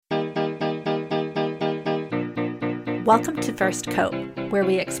Welcome to First Coat, where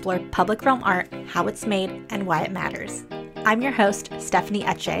we explore public realm art, how it's made, and why it matters. I'm your host, Stephanie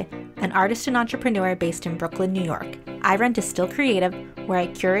Etche, an artist and entrepreneur based in Brooklyn, New York. I run Distill Creative, where I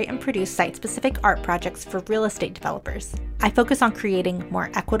curate and produce site-specific art projects for real estate developers. I focus on creating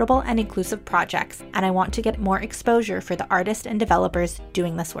more equitable and inclusive projects, and I want to get more exposure for the artists and developers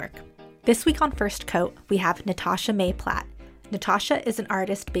doing this work. This week on First Coat, we have Natasha May Platt. Natasha is an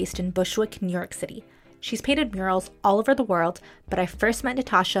artist based in Bushwick, New York City. She's painted murals all over the world, but I first met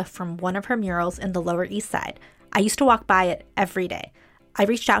Natasha from one of her murals in the Lower East Side. I used to walk by it every day. I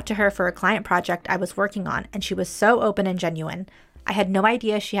reached out to her for a client project I was working on, and she was so open and genuine. I had no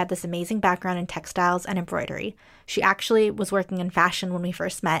idea she had this amazing background in textiles and embroidery. She actually was working in fashion when we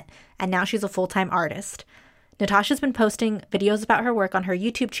first met, and now she's a full-time artist. Natasha's been posting videos about her work on her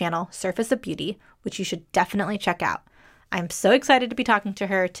YouTube channel, Surface of Beauty, which you should definitely check out. I'm so excited to be talking to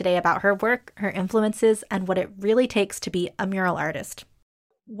her today about her work, her influences, and what it really takes to be a mural artist.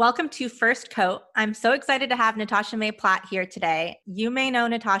 Welcome to First Coat. I'm so excited to have Natasha May Platt here today. You may know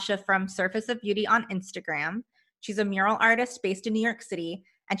Natasha from Surface of Beauty on Instagram. She's a mural artist based in New York City,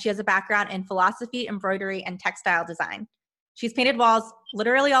 and she has a background in philosophy, embroidery, and textile design. She's painted walls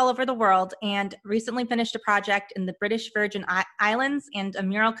literally all over the world and recently finished a project in the British Virgin Islands and a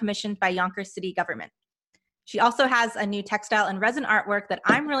mural commissioned by Yonkers City government. She also has a new textile and resin artwork that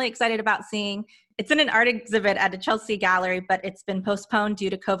I'm really excited about seeing. It's in an art exhibit at a Chelsea gallery, but it's been postponed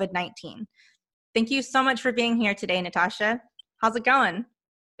due to COVID-19. Thank you so much for being here today, Natasha. How's it going?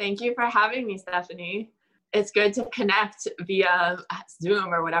 Thank you for having me, Stephanie. It's good to connect via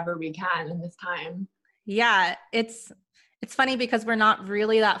Zoom or whatever we can in this time. Yeah, it's funny because we're not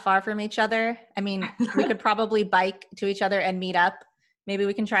really that far from each other. I mean, we could probably bike to each other and meet up. Maybe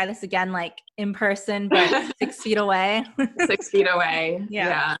we can try this again, like in person, but 6 feet away. 6 feet away.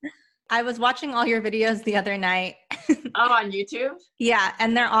 Yeah. I was watching all your videos the other night. Oh, on YouTube? Yeah,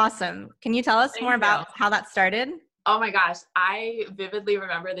 and they're awesome. Can you tell us more about how that started? Oh my gosh. I vividly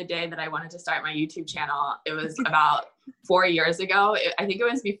remember the day that I wanted to start my YouTube channel. It was about 4 years ago. I think it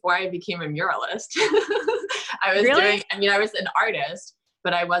was before I became a muralist. I was an artist,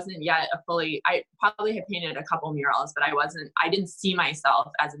 but I wasn't yet I probably had painted a couple murals, but I didn't see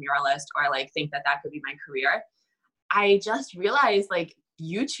myself as a muralist or like think that could be my career. I just realized like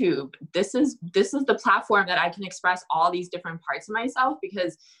YouTube, this is the platform that I can express all these different parts of myself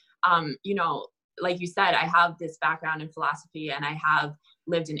because, like you said, I have this background in philosophy and I have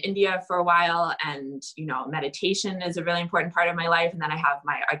lived in India for a while and, meditation is a really important part of my life. And then I have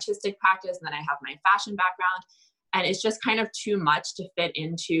my artistic practice and then I have my fashion background. And it's just kind of too much to fit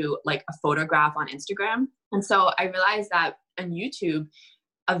into like a photograph on Instagram. And so I realized that on YouTube,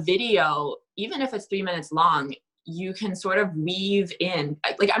 a video, even if it's 3 minutes long, you can sort of weave in,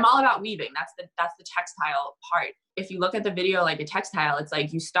 like I'm all about weaving. That's the textile part. If you look at the video like a textile, it's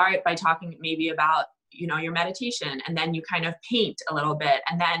like you start by talking maybe about, your meditation, and then you kind of paint a little bit.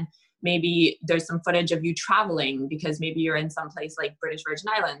 And then maybe there's some footage of you traveling because maybe you're in some place like British Virgin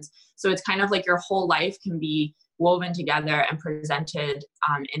Islands. So it's kind of like your whole life can be woven together and presented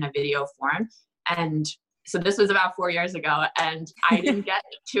in a video form. And so this was about 4 years ago and I didn't get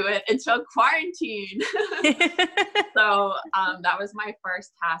to it until quarantine. So that was my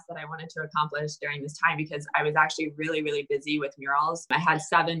first task that I wanted to accomplish during this time because I was actually really, really busy with murals. I had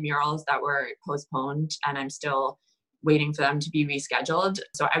 7 murals that were postponed and I'm still waiting for them to be rescheduled.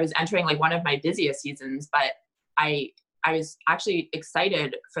 So I was entering like one of my busiest seasons, but I was actually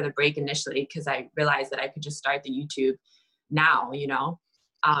excited for the break initially because I realized that I could just start the YouTube now,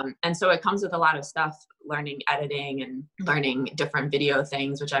 and so it comes with a lot of stuff, learning editing and learning different video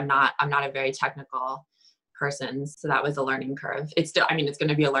things, which I'm not a very technical person. So that was a learning curve. It's going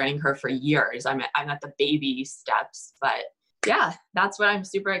to be a learning curve for years. I'm at the baby steps, but yeah, that's what I'm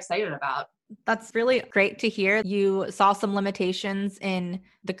super excited about. That's really great to hear. You saw some limitations in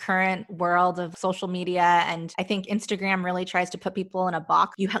the current world of social media. And I think Instagram really tries to put people in a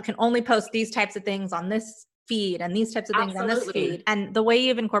box. You can only post these types of things on this feed and these types of things on this feed. And the way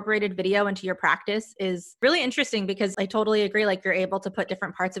you've incorporated video into your practice is really interesting because I totally agree. Like you're able to put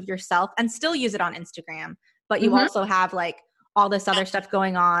different parts of yourself and still use it on Instagram, but you also have like all this other stuff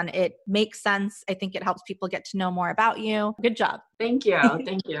going on. It makes sense. I think it helps people get to know more about you. Good job. Thank you.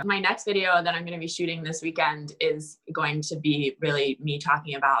 Thank you. My next video that I'm going to be shooting this weekend is going to be really me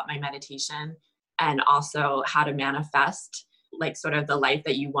talking about my meditation and also how to manifest like sort of the life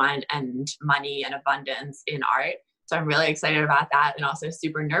that you want and money and abundance in art. So I'm really excited about that and also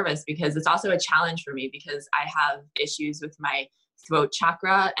super nervous because it's also a challenge for me because I have issues with my throat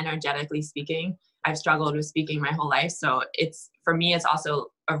chakra, energetically speaking. I've struggled with speaking my whole life. So for me, it's also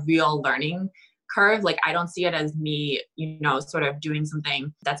a real learning curve. Like, I don't see it as me, sort of doing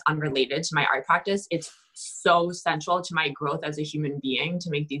something that's unrelated to my art practice. It's so central to my growth as a human being to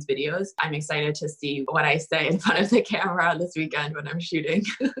make these videos. I'm excited to see what I say in front of the camera this weekend when I'm shooting.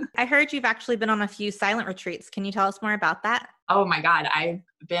 I heard you've actually been on a few silent retreats. Can you tell us more about that? Oh my God, I've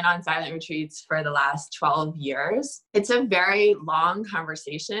been on silent retreats for the last 12 years. It's a very long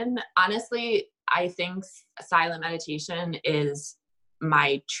conversation. Honestly, I think silent meditation is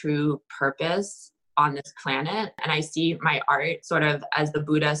my true purpose on this planet. And I see my art sort of, as the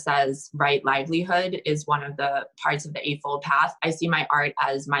Buddha says, right livelihood is one of the parts of the Eightfold Path. I see my art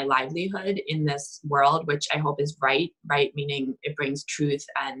as my livelihood in this world, which I hope is right meaning it brings truth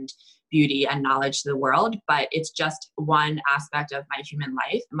and beauty and knowledge to the world, but it's just one aspect of my human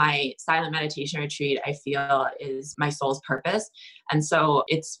life. My silent meditation retreat, I feel, is my soul's purpose. And so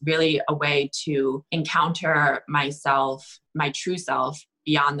it's really a way to encounter myself, my true self,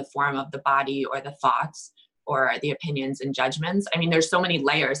 beyond the form of the body or the thoughts or the opinions and judgments. I mean, there's so many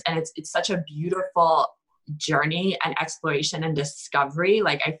layers, and it's such a beautiful journey and exploration and discovery.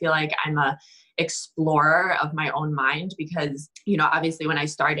 Like, I feel like I'm a explorer of my own mind because, obviously when I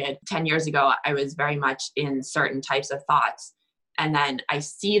started 10 years ago, I was very much in certain types of thoughts. And then I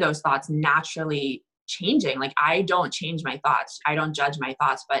see those thoughts naturally changing. Like, I don't change my thoughts. I don't judge my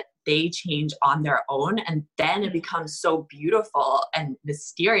thoughts, but they change on their own. And then it becomes so beautiful and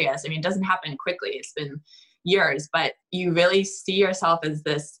mysterious. I mean, it doesn't happen quickly. It's been years, but you really see yourself as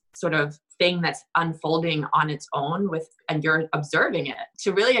this sort of thing that's unfolding on its own and you're observing it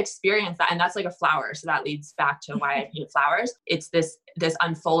to really experience that. And that's like a flower. So that leads back to why I paint flowers. It's this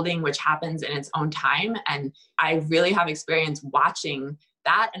unfolding, which happens in its own time. And I really have experience watching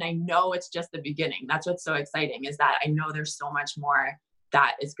that. And I know it's just the beginning. That's what's so exciting, is that I know there's so much more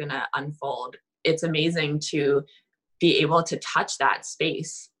that is going to unfold. It's amazing to be able to touch that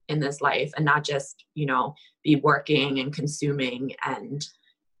space in this life and not just, be working and consuming and,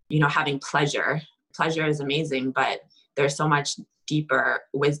 having pleasure. Pleasure is amazing, but there's so much deeper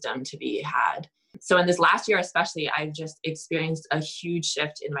wisdom to be had. So in this last year, especially, I've just experienced a huge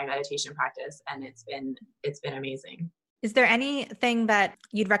shift in my meditation practice, and it's been amazing. Is there anything that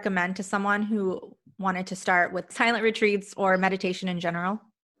you'd recommend to someone who wanted to start with silent retreats or meditation in general?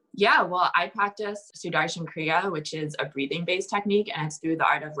 Yeah, well, I practice Sudarshan Kriya, which is a breathing-based technique, and it's through the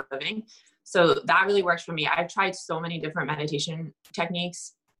Art of Living. So that really works for me. I've tried so many different meditation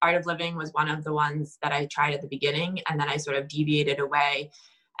techniques. Art of Living was one of the ones that I tried at the beginning, and then I sort of deviated away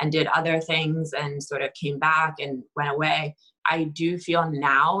and did other things and sort of came back and went away. I do feel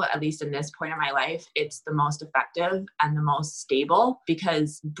now, at least in this point in my life, it's the most effective and the most stable,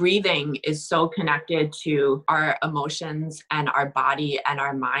 because breathing is so connected to our emotions and our body and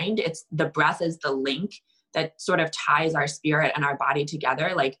our mind. The breath is the link that sort of ties our spirit and our body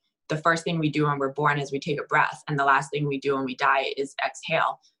together. Like, the first thing we do when we're born is we take a breath, and the last thing we do when we die is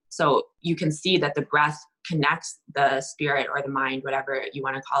exhale. So you can see that the breath connects the spirit or the mind, whatever you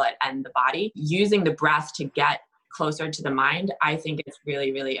want to call it, and the body. Using the breath to get closer to the mind, I think it's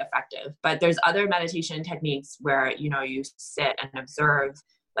really, really effective. But there's other meditation techniques where, you sit and observe,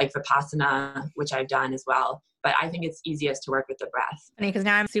 like Vipassana, which I've done as well. But I think it's easiest to work with the breath. Funny, because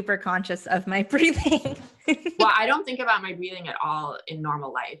now I'm super conscious of my breathing. Well, I don't think about my breathing at all in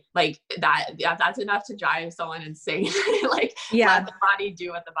normal life. Like that's enough to drive someone insane. Let the body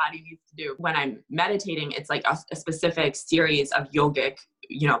do what the body needs to do. When I'm meditating, it's like a specific series of yogic,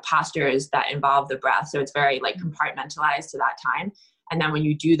 postures that involve the breath. So it's very compartmentalized to that time. And then when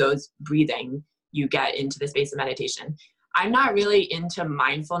you do those breathing, you get into the space of meditation. I'm not really into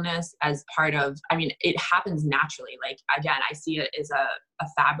mindfulness as part of, it happens naturally. Like, again, I see it as a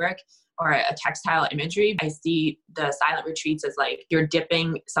fabric or a textile imagery. I see the silent retreats as like you're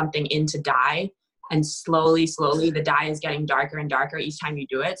dipping something into dye, and slowly, the dye is getting darker and darker each time you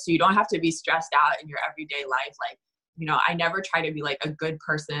do it. So you don't have to be stressed out in your everyday life. Like, I never try to be like a good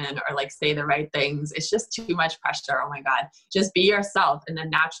person or like say the right things. It's just too much pressure. Oh my God. Just be yourself. And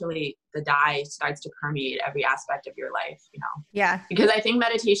then naturally the dye starts to permeate every aspect of your life, Yeah. Because I think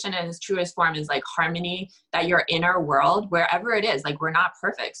meditation in its truest form is like harmony, that your inner world, wherever it is, like, we're not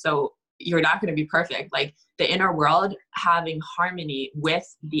perfect. So you're not going to be perfect. Like, the inner world having harmony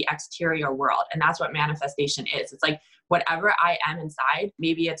with the exterior world. And that's what manifestation is. It's like, whatever I am inside,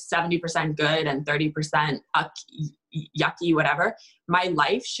 maybe it's 70% good and 30% yucky, whatever. My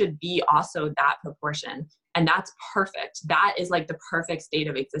life should be also that proportion. And that's perfect. That is like the perfect state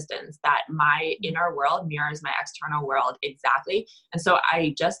of existence, that my inner world mirrors my external world exactly. And so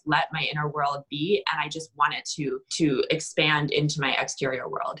I just let my inner world be, and I just want it to expand into my exterior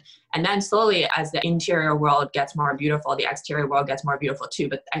world. And then slowly, as the interior world gets more beautiful, the exterior world gets more beautiful too.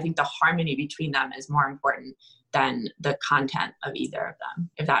 But I think the harmony between them is more important than the content of either of them,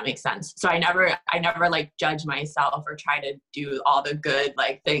 if that makes sense. So I never like judge myself or try to do all the good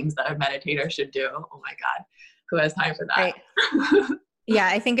like things that a meditator should do. Oh my God, who has time for that? Right. Yeah,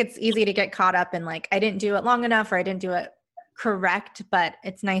 I think it's easy to get caught up in like, I didn't do it long enough, or I didn't do it correct, but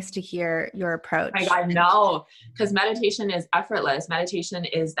it's nice to hear your approach. Oh my God, no, because meditation is effortless. Meditation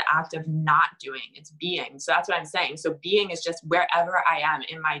is the act of not doing, it's being. So that's what I'm saying. So being is just wherever I am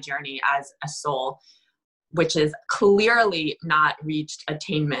in my journey as a soul, which is clearly not reached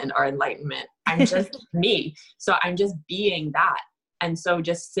attainment or enlightenment. I'm just me. So I'm just being that. And so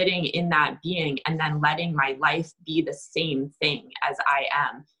just sitting in that being and then letting my life be the same thing as I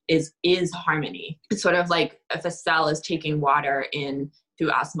am is harmony. It's sort of like if a cell is taking water in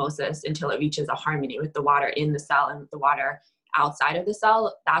through osmosis until it reaches a harmony with the water in the cell and the water outside of the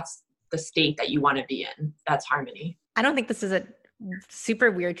cell. That's the state that you want to be in. That's harmony. I don't think this is a super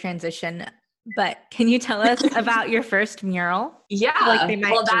weird transition, but can you tell us about your first mural? Yeah. Like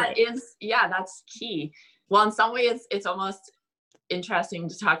well, that's key. Well, in some ways, it's almost interesting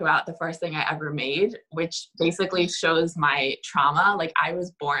to talk about the first thing I ever made, which basically shows my trauma. Like, I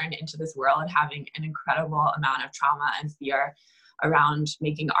was born into this world having an incredible amount of trauma and fear around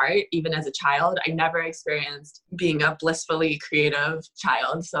making art. Even as a child, I never experienced being a blissfully creative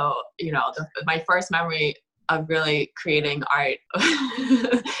child. So, my first memory of really creating art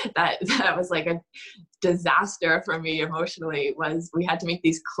that was like a disaster for me emotionally was we had to make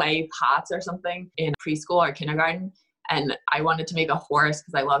these clay pots or something in preschool or kindergarten. And I wanted to make a horse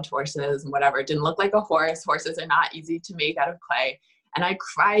because I loved horses and whatever. It didn't look like a horse. Horses are not easy to make out of clay. And I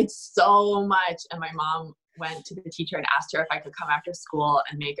cried so much. And my mom went to the teacher and asked her if I could come after school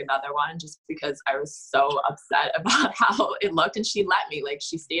and make another one, just because I was so upset about how it looked. And she let me, like,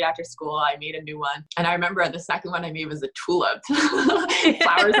 she stayed after school. I made a new one. And I remember the second one I made was a tulip.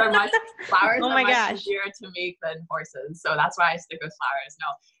 Flowers are much easier to make than horses. So that's why I stick with flowers. No.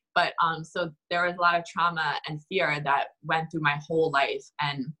 But so there was a lot of trauma and fear that went through my whole life.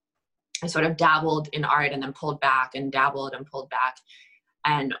 And I sort of dabbled in art and then pulled back and dabbled and pulled back.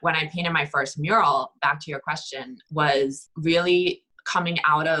 And when I painted my first mural, back to your question, was really coming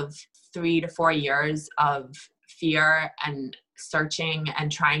out of 3 to 4 years of fear and searching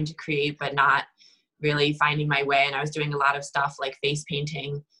and trying to create, but not really finding my way. And I was doing a lot of stuff like face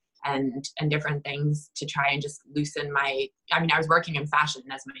painting and different things to try and just loosen I was working in fashion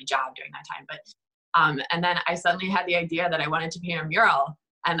as my job during that time. But, and then I suddenly had the idea that I wanted to paint a mural,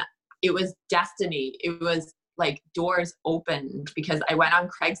 and it was destiny. It was like doors opened because I went on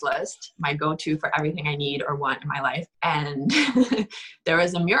Craigslist, my go-to for everything I need or want in my life. And there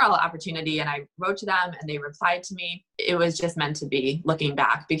was a mural opportunity, and I wrote to them and they replied to me. It was just meant to be, looking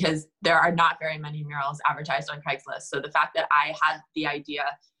back, because there are not very many murals advertised on Craigslist. So the fact that I had the idea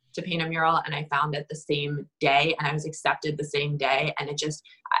to paint a mural and I found it the same day and I was accepted the same day, and it just,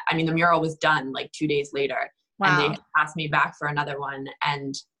 the mural was done like 2 days later. Wow. And they asked me back for another one.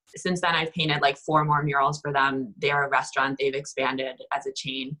 And since then I've painted like 4 more murals for them. They're a restaurant. They've expanded as a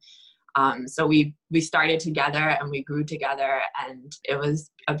chain. So we started together and we grew together, and it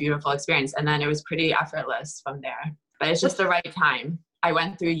was a beautiful experience. And then it was pretty effortless from there, but it's just the right time. I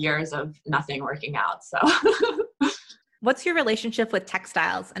went through years of nothing working out. So what's your relationship with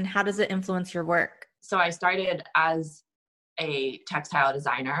textiles and how does it influence your work? So I started as a textile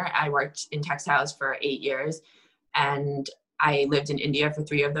designer. I worked in textiles for 8 years, and I lived in India for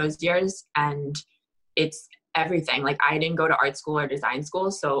 3 of those years, and it's everything. Like, I didn't go to art school or design school.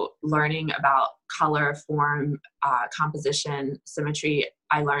 So learning about color, form, composition, symmetry,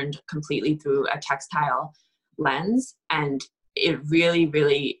 I learned completely through a textile lens. And it really,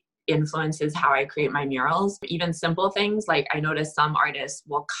 really influences how I create my murals. Even simple things, like I notice some artists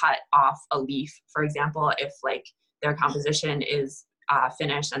will cut off a leaf, for example, if like their composition is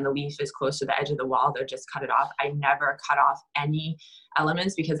finished and the leaf is close to the edge of the wall, they'll just cut it off. I never cut off any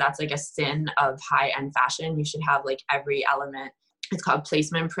elements because that's like a sin of high-end fashion. You should have like every element. It's called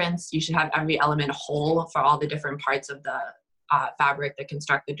placement prints. You should have every element whole for all the different parts of the fabric that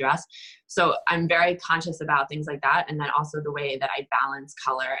construct the dress. So I'm very conscious about things like that. And then also the way that I balance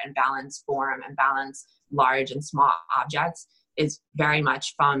color and balance form and balance large and small objects is very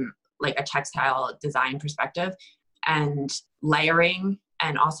much from like a textile design perspective. And layering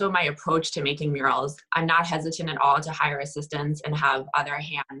and also my approach to making murals. I'm not hesitant at all to hire assistants and have other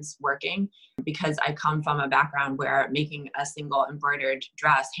hands working, because I come from a background where making a single embroidered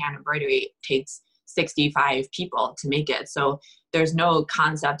dress, hand embroidery, takes 65 people to make it. So there's no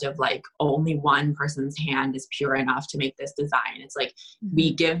concept of like only one person's hand is pure enough to make this design. It's like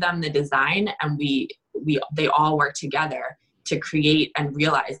we give them the design and they all work together to create and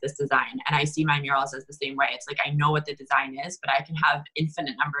realize this design. And I see my murals as the same way. It's like, I know what the design is, but I can have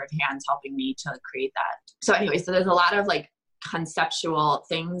infinite number of hands helping me to create that. So anyway, so there's a lot of like conceptual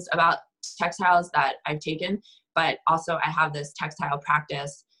things about textiles that I've taken, but also I have this textile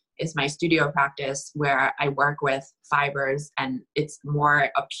practice. Is my studio practice where I work with fibers, and it's more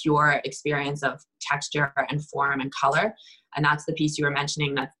a pure experience of texture and form and color. And that's the piece you were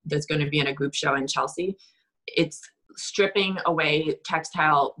mentioning that's going to be in a group show in Chelsea. It's stripping away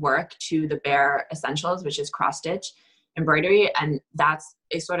textile work to the bare essentials, which is cross stitch embroidery. And that's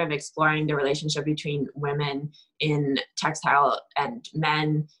a sort of exploring the relationship between women in textile and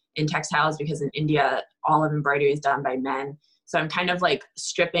men in textiles, because in India, all of embroidery is done by men. So I'm kind of like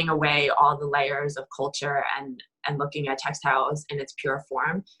stripping away all the layers of culture and looking at textiles in its pure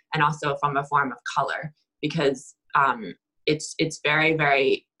form, and also from a form of color, because it's very,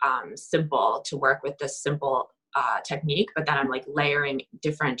 very simple to work with this simple technique, but then I'm like layering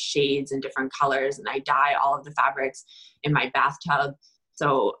different shades and different colors, and I dye all of the fabrics in my bathtub.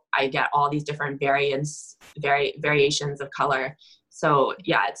 So I get all these different variations of color. So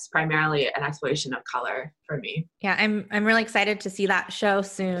yeah, it's primarily an exploration of color for me. Yeah, I'm really excited to see that show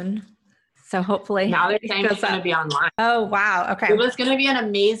soon. So hopefully now they're saying it's going to be online. Oh wow, okay. It was going to be an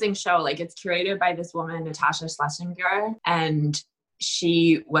amazing show. Like, it's curated by this woman, Natasha Schlesinger, and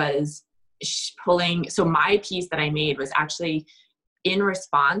she was pulling. So my piece that I made was actually in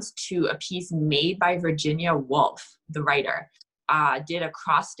response to a piece made by Virginia Woolf, the writer, did a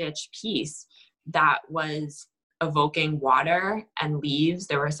cross stitch piece that was evoking water and leaves.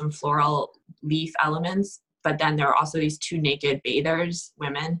 There were some floral leaf elements, but then there were also these two naked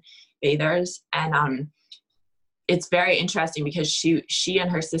women bathers. And it's very interesting because she and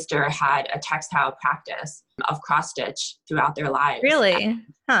her sister had a textile practice of cross stitch throughout their lives. Really?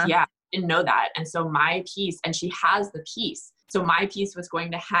 Huh. Yeah, didn't know that. And so my piece, and she has the piece. So my piece was going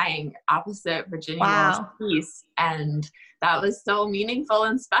to hang opposite Virginia Woolf's piece. And that was so meaningful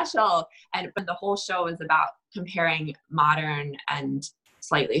and special. And the whole show was about comparing modern and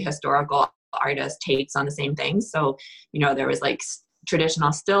slightly historical artist takes on the same things. So, there was like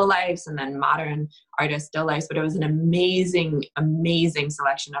traditional still lifes and then modern artist still lifes, but it was an amazing, amazing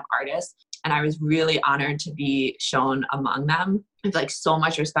selection of artists. And I was really honored to be shown among them. With like so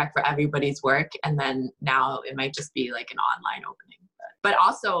much respect for everybody's work. And then now it might just be like an online opening. But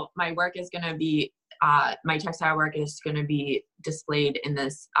also my work is going to be, my textile work is going to be displayed in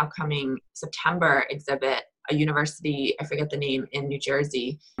this upcoming September exhibit, a university, I forget the name, in New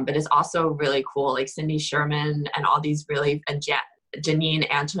Jersey, but it's also really cool. Like Cindy Sherman and all these really, Janine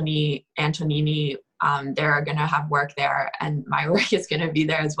Antonini, they're going to have work there, and my work is going to be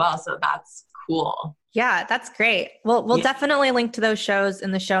there as well. So that's cool. Yeah, that's great. Well, we'll definitely link to those shows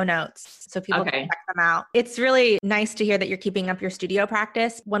in the show notes so people can check them out. It's really nice to hear that you're keeping up your studio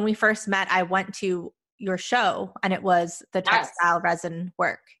practice. When we first met, I went to your show and it was the textile resin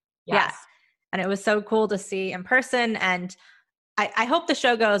work. Yes. And it was so cool to see in person. And I hope the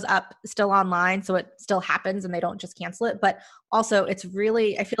show goes up still online so it still happens and they don't just cancel it. But also it's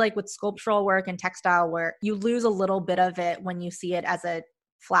really, I feel like with sculptural work and textile work, you lose a little bit of it when you see it as a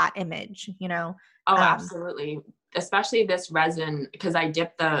flat image, Oh, absolutely. Especially this resin, because I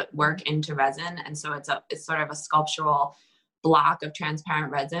dip the work into resin. And so it's sort of a sculptural block of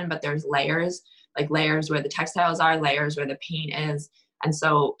transparent resin, but there's layers where the textiles are, layers where the paint is. And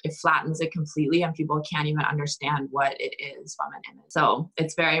so it flattens it completely and people can't even understand what it is from an image. So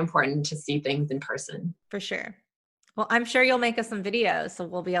it's very important to see things in person. For sure. Well, I'm sure you'll make us some videos so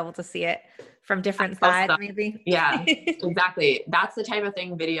we'll be able to see it from different sides, maybe. Yeah, exactly. That's the type of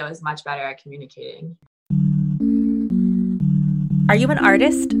thing video is much better at communicating. Are you an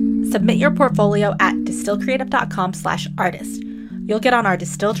artist? Submit your portfolio at distillcreative.com/artist. You'll get on our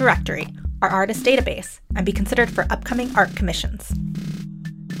Distill directory, our artist database, and be considered for upcoming art commissions.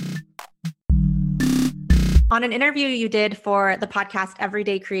 On an interview you did for the podcast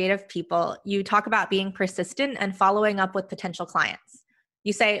Everyday Creative People, you talk about being persistent and following up with potential clients.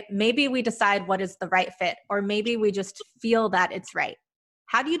 You say, maybe we decide what is the right fit, or maybe we just feel that it's right.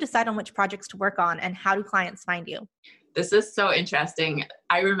 How do you decide on which projects to work on, and how do clients find you? This is so interesting.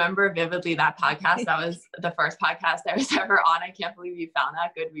 I remember vividly that podcast. That was the first podcast I was ever on. I can't believe you found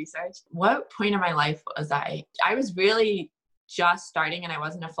that. Good research. What point in my life was I? I was really just starting and I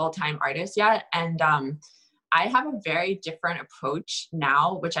wasn't a full-time artist yet. And I have a very different approach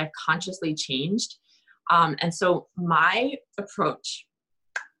now, which I've consciously changed. And so my approach,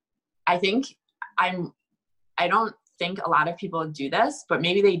 I think I don't think a lot of people do this, but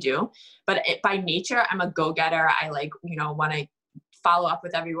maybe they do. But by nature, I'm a go-getter. I like, want to follow up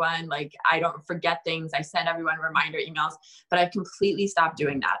with everyone. Like, I don't forget things. I send everyone reminder emails, but I've completely stopped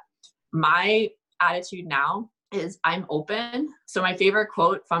doing that. My attitude now is I'm open. So my favorite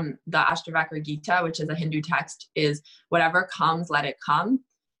quote from the Ashtavakra Gita, which is a Hindu text, is whatever comes, let it come.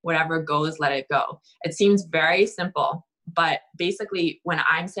 Whatever goes, let it go. It seems very simple, but basically when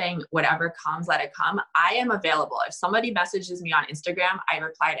I'm saying whatever comes, let it come, I am available. If somebody messages me on Instagram, I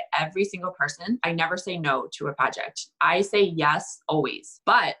reply to every single person. I never say no to a project. I say yes, always.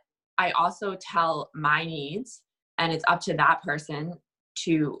 But I also tell my needs, and it's up to that person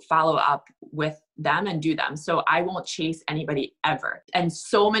to follow up with them and do them. So I won't chase anybody ever. And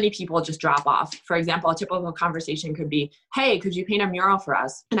so many people just drop off. For example, a typical conversation could be, hey, could you paint a mural for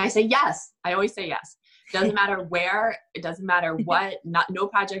us? And I say yes. I always say yes. It doesn't matter where, it doesn't matter what, no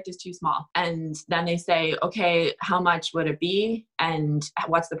project is too small. And then they say, okay, how much would it be? And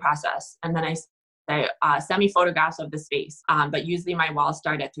what's the process? And then I say, send me photographs of the space. But usually my walls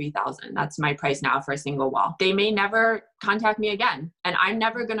start at $3,000. That's my price now for a single wall. They may never contact me again. And I'm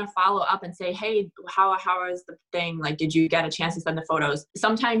never going to follow up and say, hey, how is the thing? Like, did you get a chance to send the photos?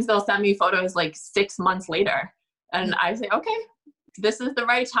 Sometimes they'll send me photos like 6 months later. And I say, okay, this is the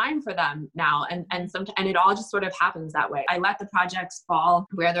right time for them now. And it all just sort of happens that way. I let the projects fall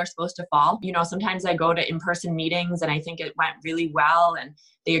where they're supposed to fall. Sometimes I go to in-person meetings and I think it went really well and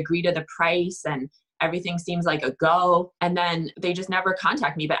they agree to the price and everything seems like a go. And then they just never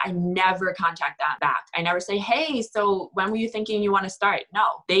contact me, but I never contact them back. I never say, hey, so when were you thinking you want to start? No,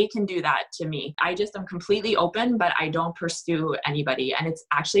 they can do that to me. I just am completely open, but I don't pursue anybody. And it's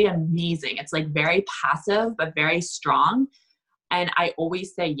actually amazing. It's like very passive, but very strong. And I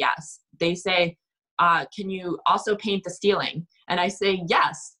always say yes. They say, can you also paint the ceiling? And I say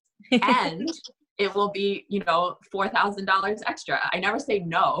yes. And it will be, $4,000 extra. I never say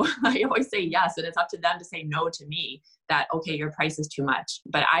no. I always say yes. And it's up to them to say no to me that, okay, your price is too much.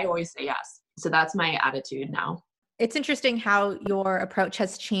 But I always say yes. So that's my attitude now. It's interesting how your approach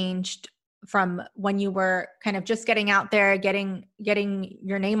has changed from when you were kind of just getting out there, getting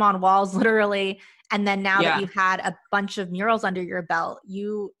your name on walls, literally. And then now that you've had a bunch of murals under your belt,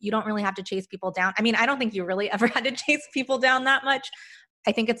 you don't really have to chase people down. I mean, I don't think you really ever had to chase people down that much.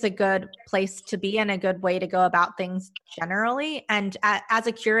 I think it's a good place to be and a good way to go about things generally. And as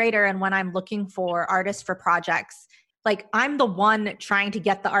a curator, and when I'm looking for artists for projects, like I'm the one trying to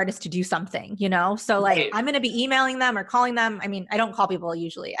get the artist to do something, So like right. I'm going to be emailing them or calling them. I mean, I don't call people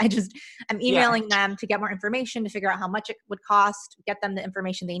usually. I'm emailing them to get more information, to figure out how much it would cost, get them the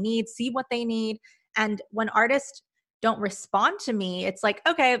information they need, see what they need. And when artists don't respond to me, it's like,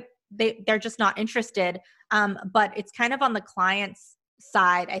 okay, they're just not interested. But it's kind of on the client's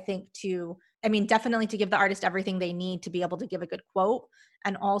side, I think, definitely to give the artist everything they need to be able to give a good quote,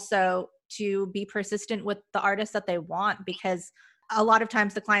 and also to be persistent with the artist that they want, because a lot of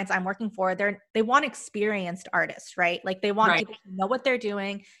times the clients I'm working for, they want experienced artists, right? Like they want right. people to know what they're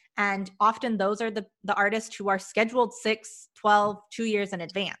doing. And often those are the artists who are scheduled 6, 12, 2 years in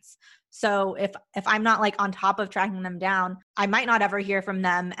advance. So if I'm not like on top of tracking them down, I might not ever hear from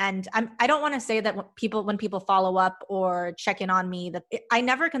them. And I don't want to say that when people follow up or check in on me, I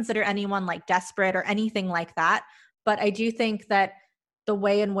never consider anyone like desperate or anything like that. But I do think that the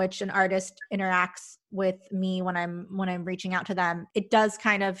way in which an artist interacts with me when I'm reaching out to them, it does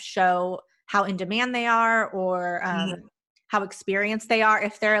kind of show how in demand they are, or how experienced they are.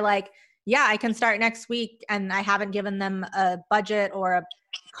 If they're like, yeah, I can start next week, and I haven't given them a budget or a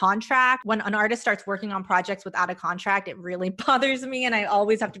contract. When an artist starts working on projects without a contract, it really bothers me. And I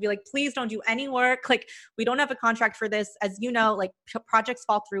always have to be like, please don't do any work. Like, we don't have a contract for this. As you know, like projects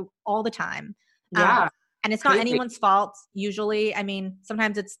fall through all the time. Yeah. And it's not anyone's fault usually. I mean,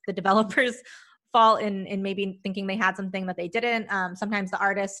 sometimes it's the developer's fault in maybe thinking they had something that they didn't. Sometimes the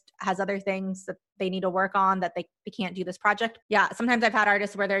artist has other things that they need to work on that they can't do this project. Yeah. Sometimes I've had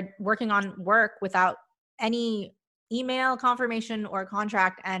artists where they're working on work without any email confirmation or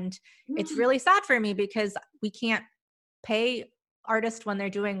contract. And it's really sad for me, because we can't pay artists when they're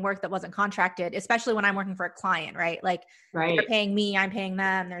doing work that wasn't contracted, especially when I'm working for a client, right? Like they're paying me, I'm paying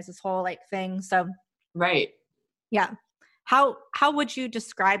them. There's this whole like thing. So right. Yeah. How would you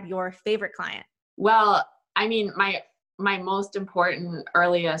describe your favorite client? Well, I mean, my most important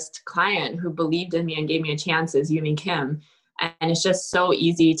earliest client who believed in me and gave me a chance is Yumi Kim. And it's just so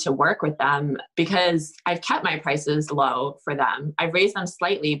easy to work with them because I've kept my prices low for them. I've raised them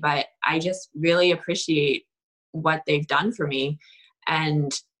slightly, but I just really appreciate what they've done for me.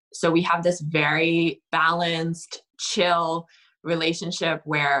 And so we have this very balanced, chill relationship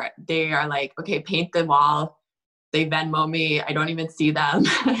where they are like, okay, paint the wall. They Venmo me. I don't even see them.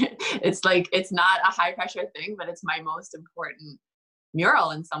 It's like, it's not a high pressure thing, but it's my most important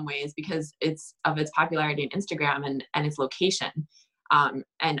mural in some ways because it's of its popularity in Instagram and its location.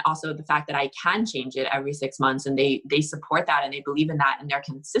 And also the fact that I can change it every 6 months, and they support that and they believe in that and they're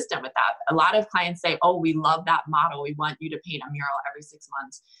consistent with that. A lot of clients say, oh, we love that model. We want you to paint a mural every 6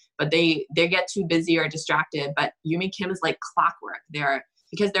 months, but they get too busy or distracted. But Yumi Kim is like clockwork.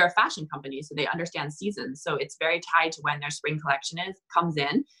 Because they're a fashion company, so they understand seasons. So it's very tied to when their spring collection comes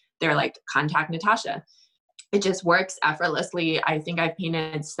in. They're like, contact Natasha. It just works effortlessly. I think I've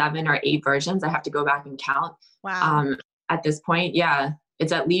painted 7 or 8 versions. I have to go back and count. Wow. At this point, yeah,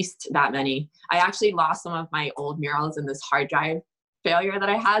 it's at least that many. I actually lost some of my old murals in this hard drive failure that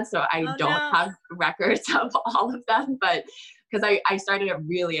I had. So I don't have records of all of them, but because I started it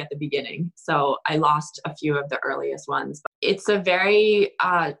really at the beginning. So I lost a few of the earliest ones. But it's a very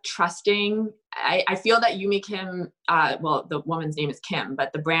trusting, I feel that Yumi Kim, well, the woman's name is Kim,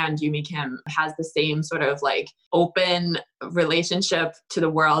 but the brand Yumi Kim has the same sort of like open relationship to the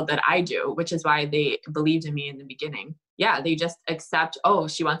world that I do, which is why they believed in me in the beginning. Yeah, they just accept, oh,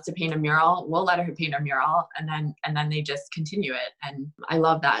 she wants to paint a mural. We'll let her paint a mural. And then they just continue it. And I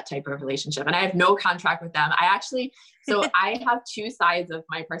love that type of relationship. And I have no contract with them. So I have 2 sides of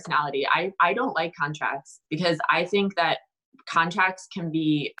my personality. I don't like contracts because I think that contracts can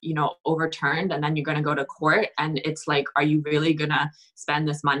be, overturned and then you're going to go to court. And it's like, are you really going to spend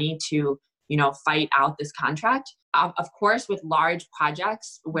this money to, fight out this contract? Of course, with large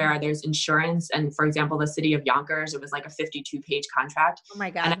projects where there's insurance, and for example, the city of Yonkers, it was like a 52-page contract. Oh my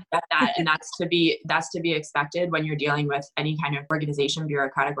God. And I get that. And that's to be expected when you're dealing with any kind of organization,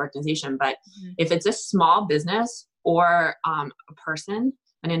 bureaucratic organization. But if it's a small business or a person,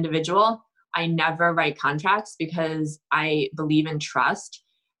 an individual, I never write contracts because I believe in trust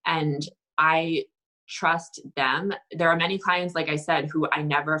and I trust them. There are many clients, like I said, who I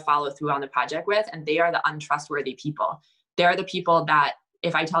never follow through on the project with, and they are the untrustworthy people. They're the people that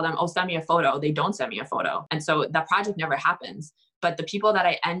if I tell them, oh, send me a photo, they don't send me a photo. And so that project never happens. But the people that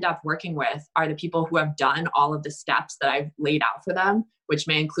I end up working with are the people who have done all of the steps that I've laid out for them, which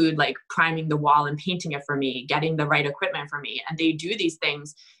may include like priming the wall and painting it for me, getting the right equipment for me. And they do these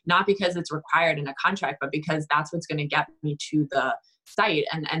things, not because it's required in a contract, but because that's what's going to get me to the site.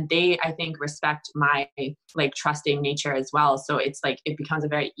 And they, I think, respect my like trusting nature as well. So it's like, it becomes a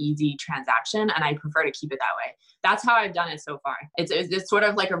very easy transaction and I prefer to keep it that way. That's how I've done it so far. It's sort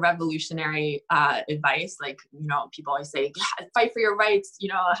of like a revolutionary advice. Like, people always say, yeah, fight for your rights,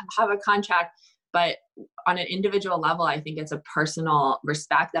 have a contract. But on an individual level, I think it's a personal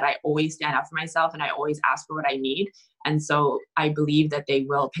respect that I always stand up for myself and I always ask for what I need. And so I believe that they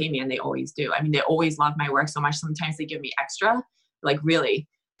will pay me, and they always do. I mean, they always love my work so much. Sometimes they give me extra, like really.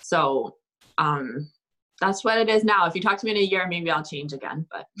 So that's what it is now. If you talk to me in a year, maybe I'll change again.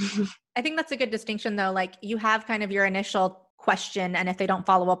 But I think that's a good distinction though. Like you have kind of your initial question, and if they don't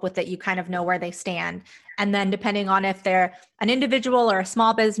follow up with it, you kind of know where they stand. And then depending on if they're an individual or a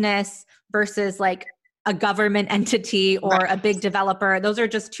small business versus like a government entity or a big developer, those are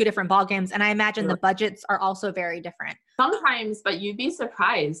just 2 different ballgames. And I imagine the budgets are also very different. Sometimes, but you'd be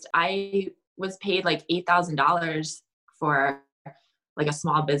surprised. I was paid like $8,000 for like a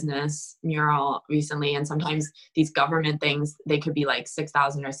small business mural recently. And sometimes these government things, they could be like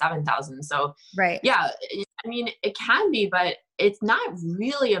 6,000 or 7,000. So yeah, I mean, it can be, but it's not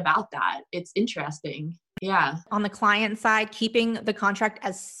really about that. It's interesting. Yeah. On the client side, keeping the contract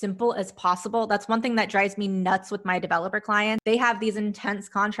as simple as possible. That's one thing that drives me nuts with my developer clients. They have these intense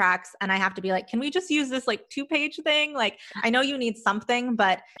contracts and I have to be like, can we just use this like 2-page thing? Like, I know you need something,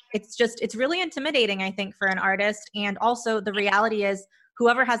 but it's really intimidating, I think, for an artist. And also the reality is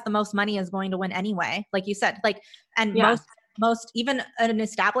whoever has the most money is going to win anyway. Like you said, most, even an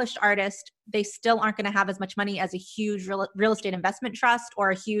established artist, they still aren't going to have as much money as a huge real estate investment trust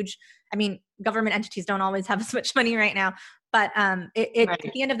or government entities don't always have as much money right now. But at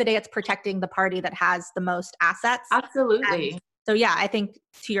the end of the day, it's protecting the party that has the most assets. Absolutely. So yeah, I think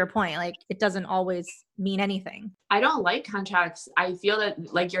to your point, like it doesn't always mean anything. I don't like contracts. I feel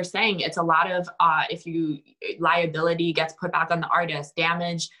that, like you're saying, it's a lot of liability gets put back on the artist,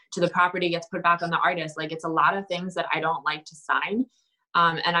 damage to the property gets put back on the artist. Like it's a lot of things that I don't like to sign.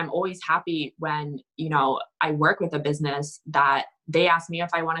 And I'm always happy when, you know, I work with a business that they ask me if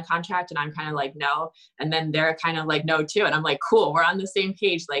I want a contract and I'm kind of like, no. And then they're kind of like, no too. And I'm like, cool, we're on the same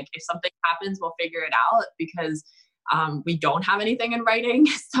page. Like if something happens, we'll figure it out, because we don't have anything in writing.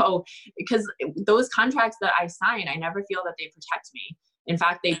 So because those contracts that I sign, I never feel that they protect me. In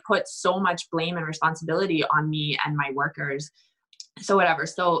fact, they put so much blame and responsibility on me and my workers. So whatever.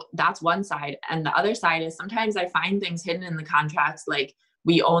 So that's one side. And the other side is sometimes I find things hidden in the contracts, like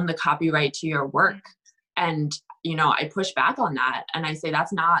we own the copyright to your work. And, you know, I push back on that. And I say,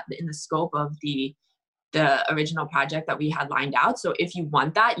 that's not in the scope of the original project that we had lined out. So if you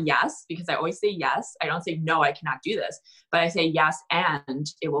want that, yes, because I always say yes. I don't say, no, I cannot do this, but I say yes, and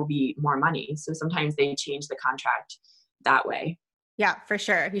it will be more money. So sometimes they change the contract that way. Yeah, for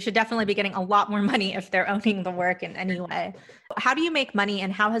sure. You should definitely be getting a lot more money if they're owning the work in any way. How do you make money,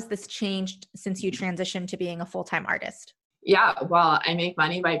 and how has this changed since you transitioned to being a full-time artist? Yeah, well, I make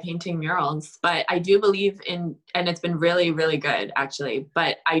money by painting murals, but I do believe in, and it's been really, really good actually,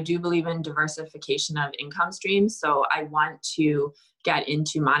 but I do believe in diversification of income streams. So I want to get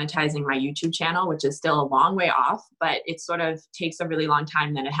into monetizing my YouTube channel, which is still a long way off, but it sort of takes a really long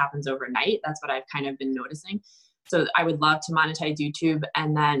time, then it happens overnight. That's what I've kind of been noticing. So I would love to monetize YouTube,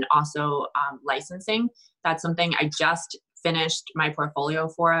 and then also licensing. That's something I just finished my portfolio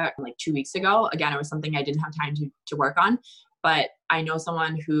for like 2 weeks ago. Again, it was something I didn't have time to work on, but I know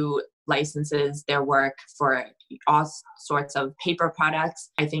someone who licenses their work for all sorts of paper products.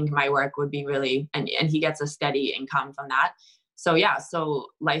 I think my work would be really, and he gets a steady income from that. So yeah, so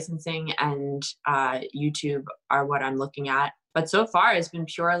licensing and YouTube are what I'm looking at. But so far it's been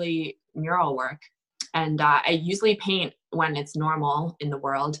purely mural work. And I usually paint when it's normal in the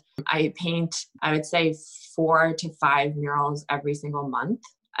world. I paint, I would say 4 to 5 murals every single month.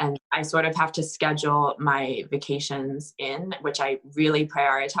 And I sort of have to schedule my vacations in, which I really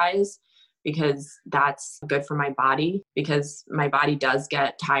prioritize, because that's good for my body, because my body does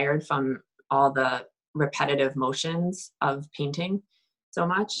get tired from all the repetitive motions of painting so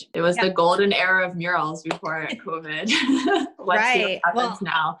much. It was the golden era of murals before COVID. Let's see what happens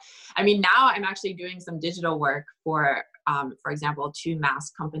now. I mean, now I'm actually doing some digital work for example, 2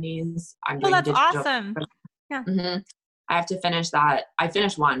 mask companies. I'm doing that's awesome. Yeah. Mm-hmm. I have to finish that. I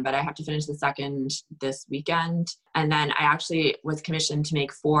finished one, but I have to finish the second this weekend. And then I actually was commissioned to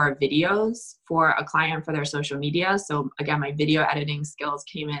make 4 videos for a client for their social media. So again, my video editing skills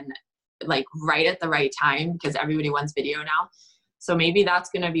came in like right at the right time, because everybody wants video now. So maybe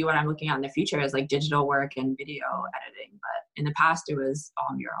that's going to be what I'm looking at in the future, is like digital work and video editing. But in the past, it was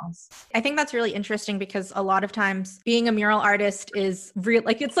all murals. I think that's really interesting, because a lot of times being a mural artist is real,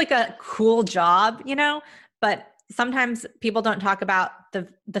 like it's like a cool job, you know, but sometimes people don't talk about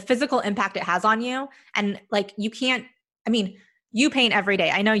the physical impact it has on you. And like, you can't, I mean, you paint every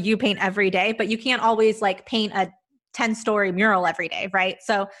day. I know you paint every day, but you can't always like paint a 10-story mural every day. Right.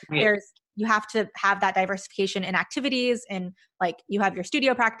 So you have to have that diversification in activities, and like you have your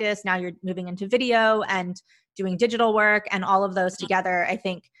studio practice. Now you're moving into video and doing digital work, and all of those together, I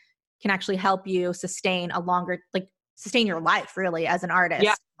think can actually help you sustain sustain your life really as an artist.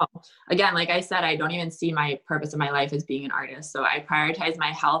 Yeah. Again, like I said, I don't even see my purpose in my life as being an artist. So I prioritize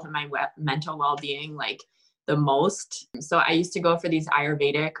my health and my mental well-being like the most. So I used to go for these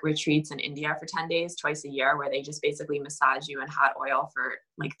Ayurvedic retreats in India for 10 days, twice a year, where they just basically massage you in hot oil for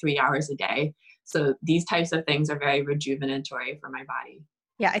like 3 hours a day. So these types of things are very rejuvenatory for my body.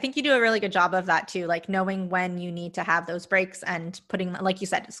 Yeah, I think you do a really good job of that too, like knowing when you need to have those breaks and putting, like you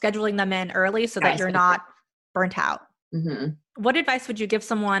said, scheduling them in early so that you're not burnt out. Mm-hmm. What advice would you give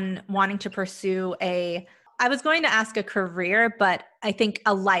someone wanting to pursue I was going to ask a career, but I think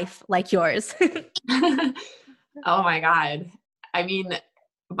a life like yours? Oh my God. I mean,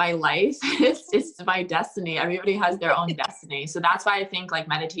 my life is my destiny. Everybody has their own destiny. So that's why I think like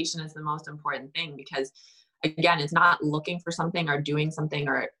meditation is the most important thing, because again, it's not looking for something or doing something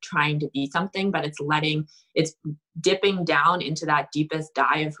or trying to be something, but it's dipping down into that deepest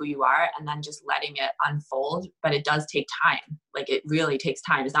dive of who you are and then just letting it unfold. But it does take time. Like it really takes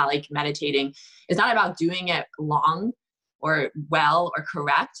time. It's not like meditating. It's not about doing it long or well or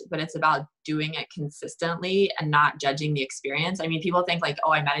correct, but it's about doing it consistently and not judging the experience. I mean, people think like,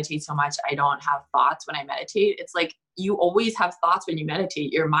 oh, I meditate so much, I don't have thoughts when I meditate. It's like, you always have thoughts when you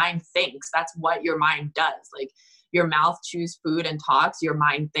meditate. Your mind thinks. That's what your mind does. Like your mouth chews food and talks, your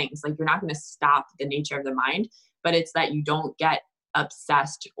mind thinks. Like you're not going to stop the nature of the mind, but it's that you don't get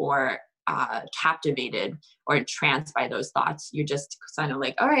obsessed or captivated or entranced by those thoughts. You're just kind of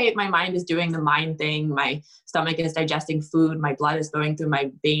like, all right, my mind is doing the mind thing. My stomach is digesting food. My blood is going through my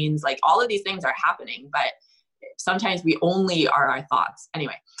veins. Like all of these things are happening, but sometimes we only are our thoughts.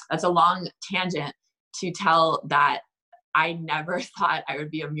 Anyway, that's a long tangent to tell that I never thought I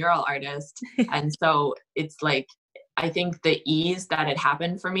would be a mural artist. And so it's like, I think the ease that it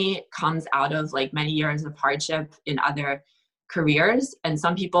happened for me comes out of like many years of hardship in other careers. And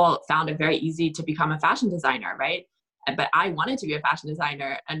some people found it very easy to become a fashion designer, right? But I wanted to be a fashion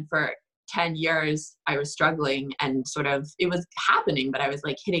designer. And for 10 years, I was struggling and sort of, it was happening, but I was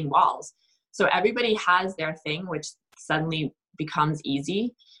like hitting walls. So everybody has their thing, which suddenly becomes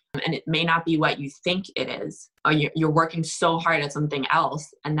easy. And it may not be what you think it is, or you're working so hard at something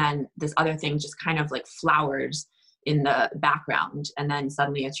else. And then this other thing just kind of like flowers in the background. And then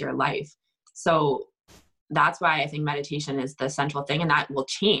suddenly it's your life. So that's why I think meditation is the central thing, and that will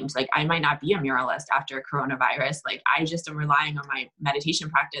change. Like I might not be a muralist after coronavirus. Like I just am relying on my meditation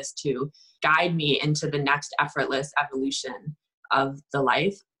practice to guide me into the next effortless evolution of the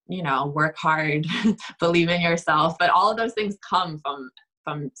life. You know, work hard, believe in yourself, but all of those things come from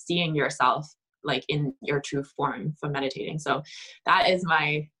seeing yourself like in your true form from meditating. So that is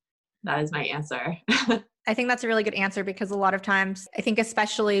my answer. I think that's a really good answer, because a lot of times I think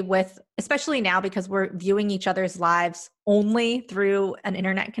especially now, because we're viewing each other's lives only through an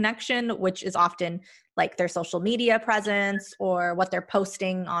internet connection, which is often like their social media presence or what they're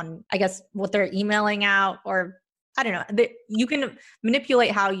posting on, I guess, what they're emailing out, or I don't know, you can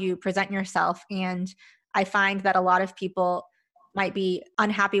manipulate how you present yourself. And I find that a lot of people might be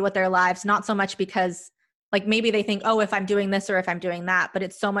unhappy with their lives, not so much because like maybe they think, oh, if I'm doing this or if I'm doing that, but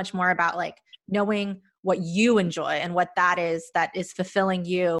it's so much more about like knowing what you enjoy and what that is fulfilling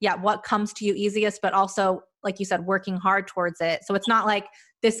you. Yeah, what comes to you easiest, but also, like you said, working hard towards it. So it's not like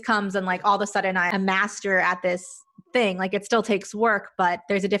this comes and like all of a sudden I'm a master at this thing. Like it still takes work, but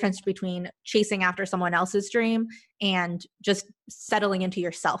there's a difference between chasing after someone else's dream and just settling into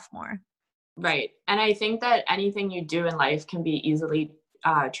yourself more. Right. And I think that anything you do in life can be easily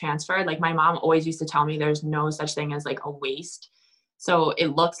transferred. Like my mom always used to tell me there's no such thing as like a waste. So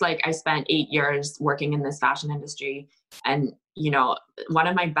it looks like I spent 8 years working in this fashion industry. And, you know, one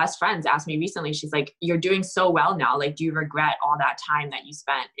of my best friends asked me recently, she's like, you're doing so well now. Like, do you regret all that time that you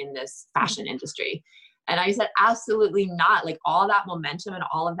spent in this fashion industry? And I said, absolutely not. Like all that momentum and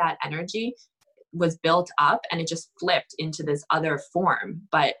all of that energy was built up and it just flipped into this other form.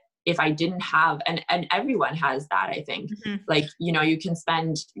 But if I didn't have, and everyone has that, I think, like, you know, you can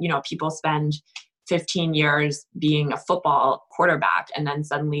spend, you know, people spend 15 years being a football quarterback and then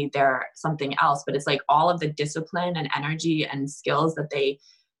suddenly they're something else. But it's like all of the discipline and energy and skills that they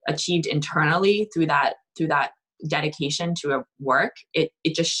achieved internally through that dedication to a work, it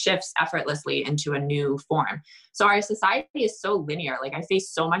just shifts effortlessly into a new form. So our society is so linear. Like I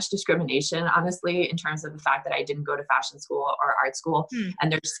face so much discrimination, honestly, in terms of the fact that I didn't go to fashion school or art school.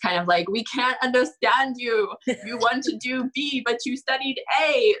 And they're just kind of like, we can't understand you. You want to do B, but you studied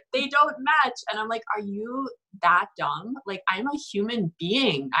A. They don't match. And I'm like, are you that dumb? Like I'm a human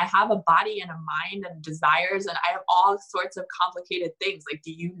being. I have a body and a mind and desires, and I have all sorts of complicated things. Like,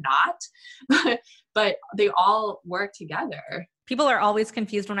 do you not? But they all work together. People are always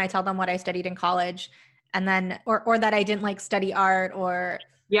confused when I tell them what I studied in college, and then, or that I didn't like study art, or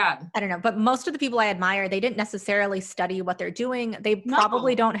yeah, I don't know. But most of the people I admire, they didn't necessarily study what they're doing. They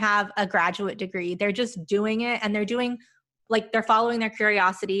probably don't have a graduate degree. They're just doing it, and they're following their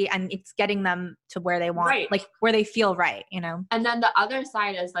curiosity, and it's getting them to where they want, right, like where they feel right, you know? And then the other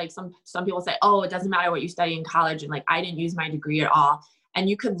side is like some people say, oh, it doesn't matter what you study in college. And like, I didn't use my degree at all. And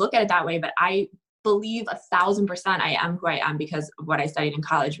you could look at it that way, but I believe 1,000% I am who I am because of what I studied in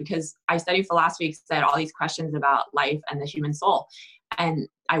college, because I studied philosophy because I had all these questions about life and the human soul. And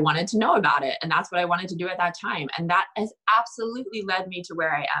I wanted to know about it. And that's what I wanted to do at that time. And that has absolutely led me to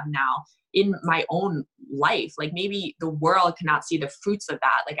where I am now in my own life. Like maybe the world cannot see the fruits of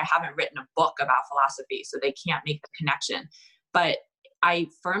that. Like I haven't written a book about philosophy, so they can't make the connection. But I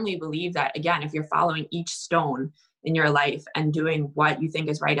firmly believe that, again, if you're following each stone in your life and doing what you think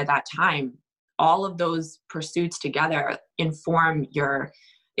is right at that time, all of those pursuits together inform your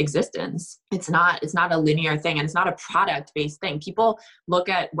existence. It's not a linear thing, and it's not a product-based thing. People look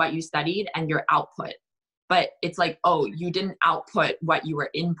at what you studied and your output, but it's like, oh, you didn't output what you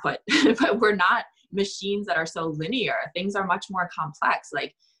were input. But we're not machines that are so linear. Things are much more complex.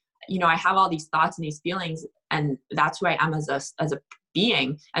 Like, you know, I have all these thoughts and these feelings, and that's who I am as a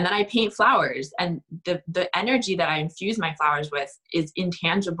being. And then I paint flowers, and the energy that I infuse my flowers with is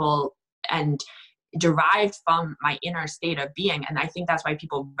intangible and derived from my inner state of being. And I think that's why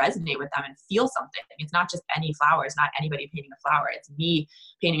people resonate with them and feel something. It's not just any flower. It's not anybody painting a flower. It's me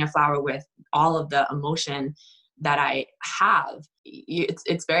painting a flower with all of the emotion that I have,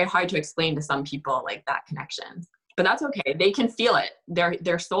 it's very hard to explain to some people, like, that connection. But that's okay. They can feel it.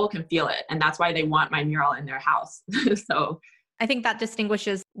 Their soul can feel it. And that's why they want my mural in their house. So I think that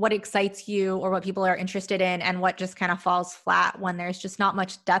distinguishes what excites you or what people are interested in and what just kind of falls flat when there's just not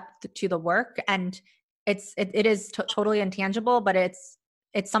much depth to the work. And it is totally intangible, but it's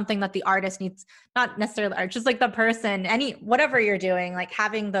something that the artist needs, not necessarily art, just like the person, whatever you're doing, like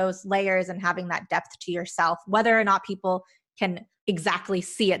having those layers and having that depth to yourself, whether or not people can exactly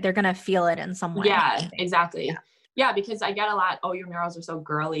see it, they're going to feel it in some way. Yeah, exactly. Yeah, because I get a lot, oh, your murals are so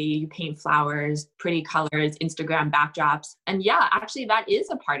girly, you paint flowers, pretty colors, Instagram backdrops. And yeah, actually that is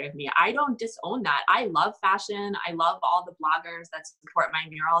a part of me. I don't disown that. I love fashion. I love all the bloggers that support my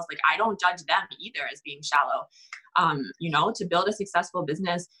murals. Like, I don't judge them either as being shallow. To build a successful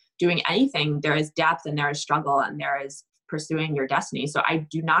business, doing anything, there is depth and there is struggle and there is pursuing your destiny. So I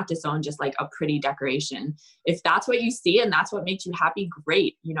do not disown just like a pretty decoration. If that's what you see and that's what makes you happy,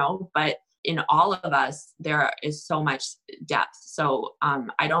 great, but in all of us, there is so much depth. So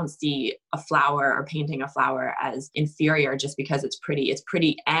I don't see a flower or painting a flower as inferior just because it's pretty. It's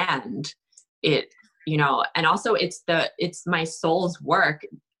pretty, and and also it's my soul's work.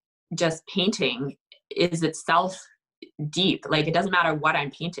 Just painting is itself deep. Like, it doesn't matter what I'm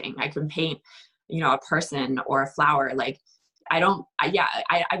painting. I can paint, a person or a flower. Like, I've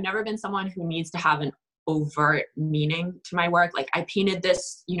never been someone who needs to have an overt meaning to my work. Like, I painted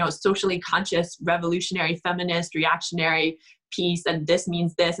this, socially conscious, revolutionary, feminist, reactionary piece, and this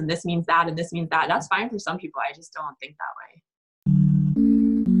means this, and this means that, and this means that. That's fine for some people. I just don't think that way.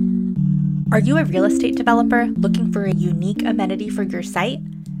 Are you a real estate developer looking for a unique amenity for your site?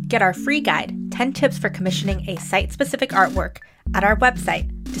 Get our free guide, 10 tips for commissioning a site-specific artwork, at our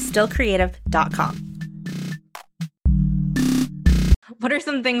website, distillcreative.com. What are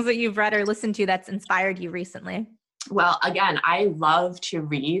some things that you've read or listened to that's inspired you recently? Well, again, I love to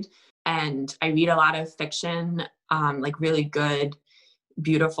read, and I read a lot of fiction, like really good,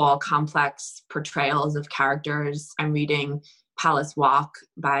 beautiful, complex portrayals of characters. I'm reading Palace Walk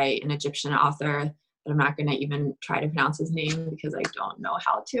by an Egyptian author, but I'm not going to even try to pronounce his name because I don't know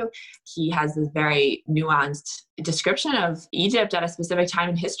how to. He has this very nuanced description of Egypt at a specific time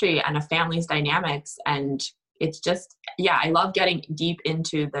in history and a family's dynamics. And it's just, I love getting deep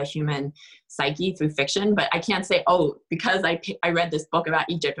into the human psyche through fiction, but I can't say, oh, because I read this book about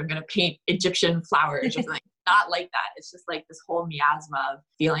Egypt, I'm going to paint Egyptian flowers or something. Not like that. It's just like this whole miasma of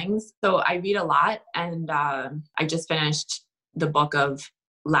feelings. So I read a lot, and I just finished the book of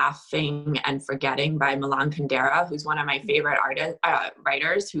Laughing and Forgetting by Milan Kundera, who's one of my favorite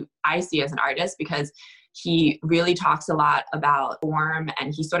writers, who I see as an artist because he really talks a lot about form,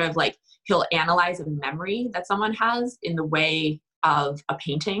 and he sort of like, he'll analyze a memory that someone has in the way of a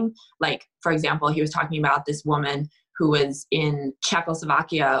painting. Like, for example, he was talking about this woman who was in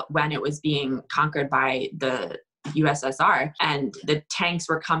Czechoslovakia when it was being conquered by the USSR, and the tanks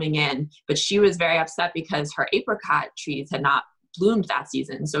were coming in, but she was very upset because her apricot trees had not bloomed that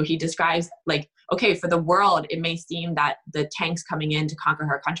season. So he describes, like, okay, for the world, it may seem that the tanks coming in to conquer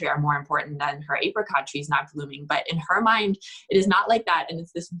her country are more important than her apricot trees not blooming. But in her mind, it is not like that. And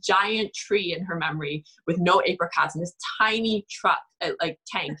it's this giant tree in her memory with no apricots and this tiny truck, like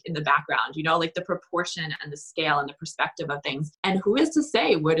tank in the background, like the proportion and the scale and the perspective of things. And who is to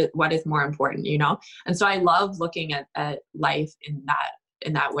say what is more important, And so I love looking at life in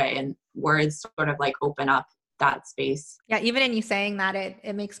that way, and words sort of like open up that space. Yeah, even in you saying that,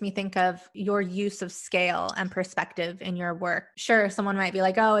 it makes me think of your use of scale and perspective in your work. Sure, someone might be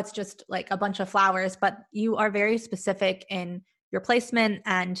like, oh, it's just like a bunch of flowers, but you are very specific in your placement,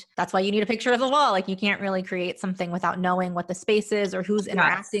 and that's why you need a picture of the wall. Like, you can't really create something without knowing what the space is or who's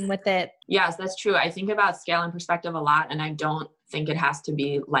interacting with it. Yes, that's true. I think about scale and perspective a lot, and I don't think it has to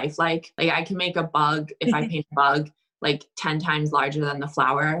be lifelike. Like, I can make a bug, if I paint a bug, like 10 times larger than the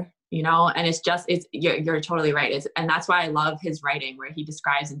flower, and you're totally right. And that's why I love his writing, where he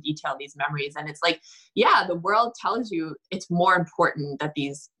describes in detail these memories. And it's like, the world tells you it's more important that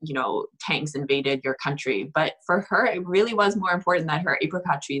these, tanks invaded your country. But for her, it really was more important that her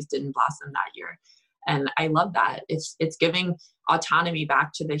apricot trees didn't blossom that year. And I love that. It's giving autonomy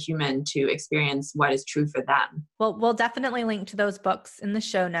back to the human to experience what is true for them. Well, we'll definitely link to those books in the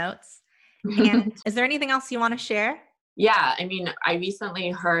show notes. And is there anything else you want to share? Yeah, I mean, I recently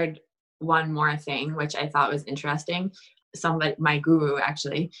heard one more thing, which I thought was interesting. My guru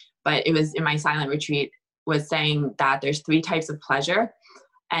actually, but it was in my silent retreat, was saying that there's 3 types of pleasure.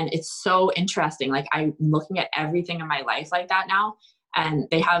 And it's so interesting. Like, I'm looking at everything in my life like that now. And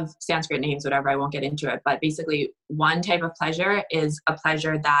they have Sanskrit names, whatever, I won't get into it. But basically, one type of pleasure is a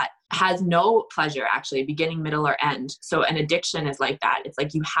pleasure that has no pleasure, actually, beginning, middle, or end. So an addiction is like that. It's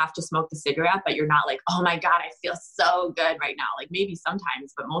like you have to smoke the cigarette, but you're not like, oh my God, I feel so good right now. Like maybe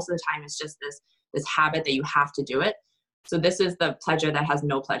sometimes, but most of the time it's just this habit that you have to do it. So this is the pleasure that has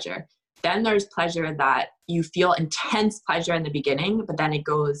no pleasure. Then there's pleasure that you feel intense pleasure in the beginning, but then it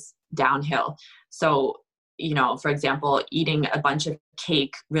goes downhill. So, for example, eating a bunch of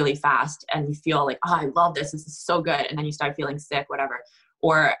cake really fast and you feel like, oh, I love this. This is so good. And then you start feeling sick, whatever.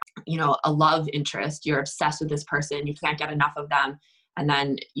 Or, a love interest, you're obsessed with this person, you can't get enough of them. And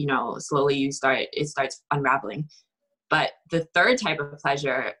then, slowly it starts unraveling. But the third type of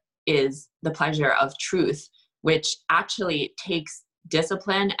pleasure is the pleasure of truth, which actually takes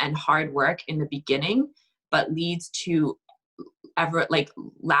discipline and hard work in the beginning, but leads to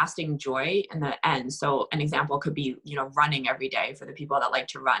lasting joy in the end. So an example could be, running every day for the people that like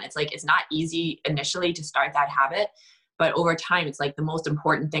to run. It's like, it's not easy initially to start that habit, but over time, it's like the most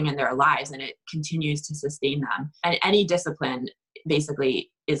important thing in their lives and it continues to sustain them. And any discipline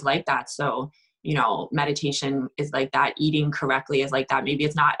basically is like that. So, meditation is like that. Eating correctly is like that. Maybe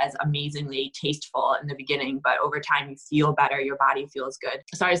it's not as amazingly tasteful in the beginning, but over time you feel better. Your body feels good.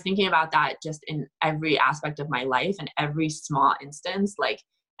 So I was thinking about that just in every aspect of my life and every small instance, like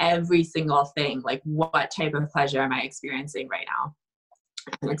every single thing, like what type of pleasure am I experiencing right now?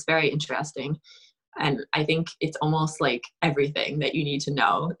 And it's very interesting. And I think it's almost like everything that you need to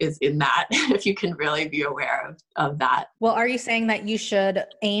know is in that, if you can really be aware of that. Well, are you saying that you should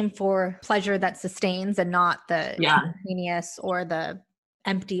aim for pleasure that sustains and not the instantaneous or the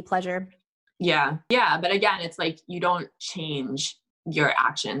empty pleasure? Yeah. Yeah. But again, it's like you don't change your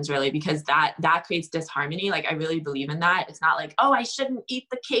actions really, because that creates disharmony. Like I really believe in that. It's not like, oh, I shouldn't eat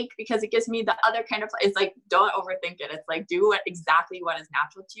the cake because it gives me the other kind of, it's like, don't overthink it. It's like, do exactly what is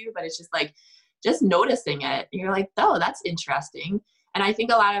natural to you. But it's just like, just noticing it. You're like, oh, that's interesting. And I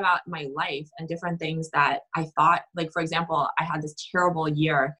think a lot about my life and different things that I thought, like, for example, I had this terrible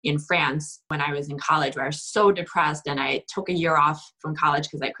year in France when I was in college where I was so depressed and I took a year off from college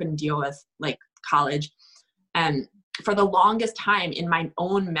because I couldn't deal with like college. And for the longest time in my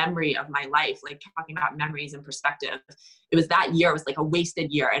own memory of my life, like talking about memories and perspective, it was that year was like a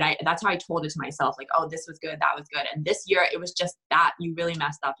wasted year. And that's how I told it to myself, like, oh, this was good, that was good. And this year it was just that you really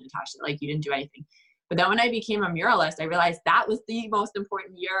messed up, Natasha, like you didn't do anything. But then when I became a muralist, I realized that was the most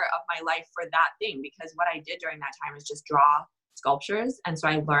important year of my life for that thing, because what I did during that time was just draw sculptures. And so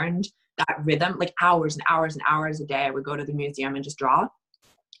I learned that rhythm, like hours and hours and hours a day. I would go to the museum and just draw.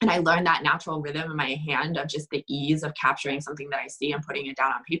 And I learned that natural rhythm in my hand of just the ease of capturing something that I see and putting it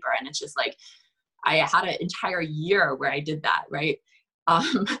down on paper. And it's just like, I had an entire year where I did that, right?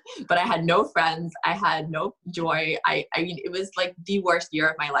 But I had no friends. I had no joy. I mean, it was like the worst year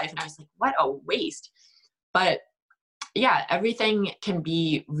of my life. And I was like, what a waste. But yeah, everything can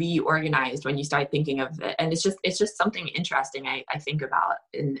be reorganized when you start thinking of it. And it's just something interesting I think about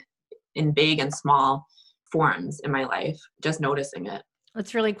in big and small forms in my life, just noticing it.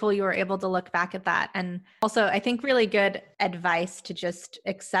 It's really cool you were able to look back at that. And also, I think really good advice to just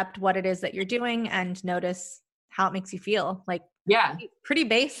accept what it is that you're doing and notice how it makes you feel. Like, yeah, pretty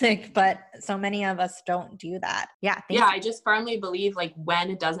basic, but so many of us don't do that. Yeah. I just firmly believe like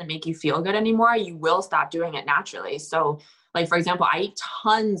when it doesn't make you feel good anymore, you will stop doing it naturally. So like, for example, I eat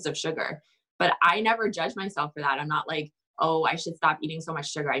tons of sugar, but I never judge myself for that. I'm not like, oh, I should stop eating so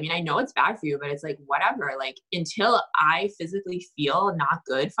much sugar. I mean, I know it's bad for you, but it's like, whatever, like until I physically feel not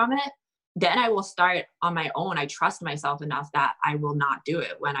good from it, then I will start on my own. I trust myself enough that I will not do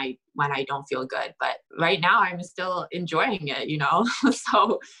it when I don't feel good. But right now I'm still enjoying it,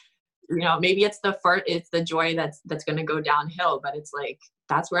 so, maybe it's the joy that's going to go downhill, but it's like,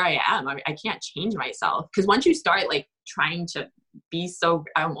 that's where I am. I mean, I can't change myself. Cause once you start like trying to be so,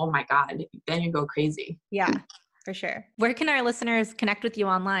 oh my God, then you go crazy. Yeah. For sure. Where can our listeners connect with you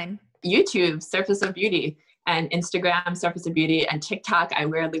online? YouTube, Surface of Beauty, and Instagram, Surface of Beauty, and TikTok. I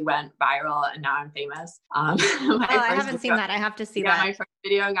weirdly went viral and now I'm famous. I haven't seen that. I have to see that. My first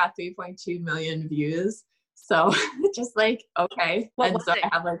video got 3.2 million views. So just like, okay. I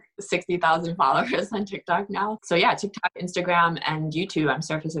have like 60,000 followers on TikTok now. So yeah, TikTok, Instagram, and YouTube. I'm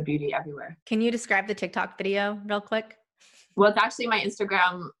Surface of Beauty everywhere. Can you describe the TikTok video real quick? Well, it's actually one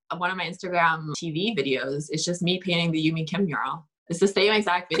of my Instagram TV videos. It's just me painting the Yumi Kim mural. It's the same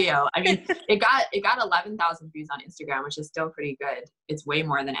exact video. I mean, it got 11,000 views on Instagram, which is still pretty good. It's way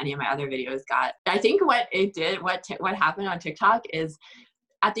more than any of my other videos got. I think what happened on TikTok is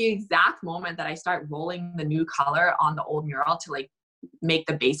at the exact moment that I start rolling the new color on the old mural to like make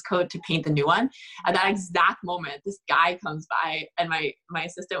the base coat to paint the new one. At that exact moment, this guy comes by, and my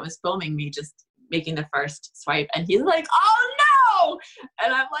assistant was filming me just making the first swipe, and he's like, "Oh no!"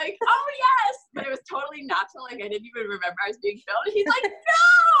 And I'm like, "Oh yes!" But it was totally natural. Like I didn't even remember I was being filmed. And he's like,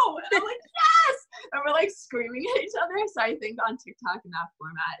 "No!" And I'm like, "Yes!" And we're like screaming at each other. So I think on TikTok in that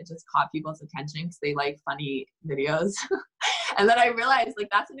format, it just caught people's attention because they like funny videos. And then I realized, like,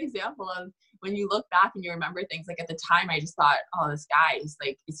 that's an example of when you look back and you remember things. Like at the time, I just thought, "Oh, this guy is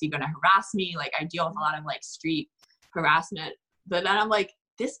like, is he going to harass me?" Like I deal with a lot of like street harassment. But then I'm like,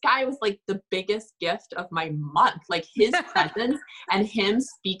 this guy was like the biggest gift of my month. Like his presence and him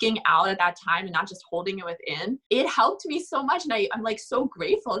speaking out at that time and not just holding it within, it helped me so much. And I'm like so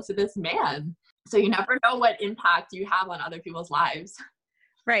grateful to this man. So you never know what impact you have on other people's lives.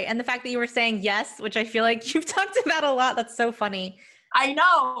 Right. And the fact that you were saying yes, which I feel like you've talked about a lot. That's so funny. I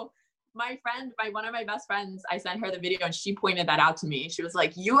know. My friend, one of my best friends, I sent her the video and she pointed that out to me. She was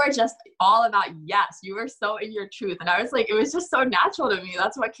like, "You are just all about yes. You are so in your truth." And I was like, it was just so natural to me.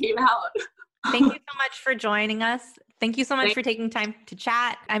 That's what came out. Thank you so much for joining us. Thank you so much for taking time to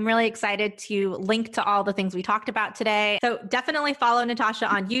chat. I'm really excited to link to all the things we talked about today. So definitely follow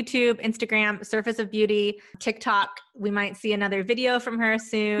Natasha on YouTube, Instagram, Surface of Beauty, TikTok. We might see another video from her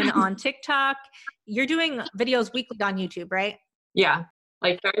soon on TikTok. You're doing videos weekly on YouTube, right? Yeah.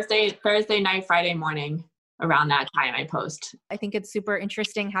 Like Thursday night, Friday morning, around that time I post. I think it's super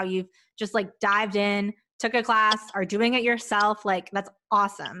interesting how you've just like dived in, took a class, are doing it yourself. Like that's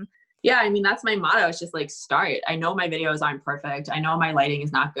awesome. Yeah. I mean, that's my motto. It's just like start. I know my videos aren't perfect. I know my lighting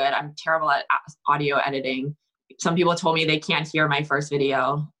is not good. I'm terrible at audio editing. Some people told me they can't hear my first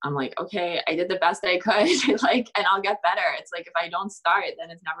video. I'm like, okay, I did the best I could, like, and I'll get better. It's like, if I don't start,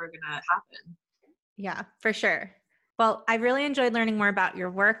 then it's never going to happen. Yeah, for sure. Well, I really enjoyed learning more about your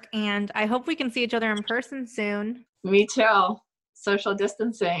work, and I hope we can see each other in person soon. Me too. Social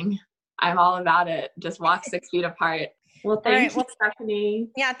distancing. I'm all about it. Just walk 6 feet apart. Well, thank you, Stephanie.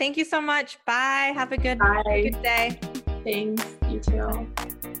 Yeah, thank you so much. Bye. Have a good day. Thanks. You too.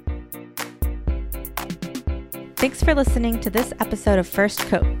 Thanks for listening to this episode of First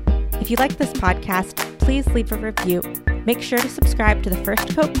Coat. If you like this podcast, please leave a review. Make sure to subscribe to the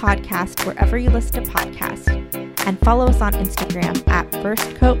First Coat podcast wherever you listen to podcasts. And follow us on Instagram at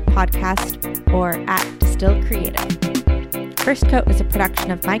First Coat Podcast or at Distill Creative. First Coat is a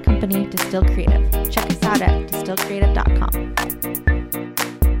production of my company, Distill Creative. Check us out at distillcreative.com.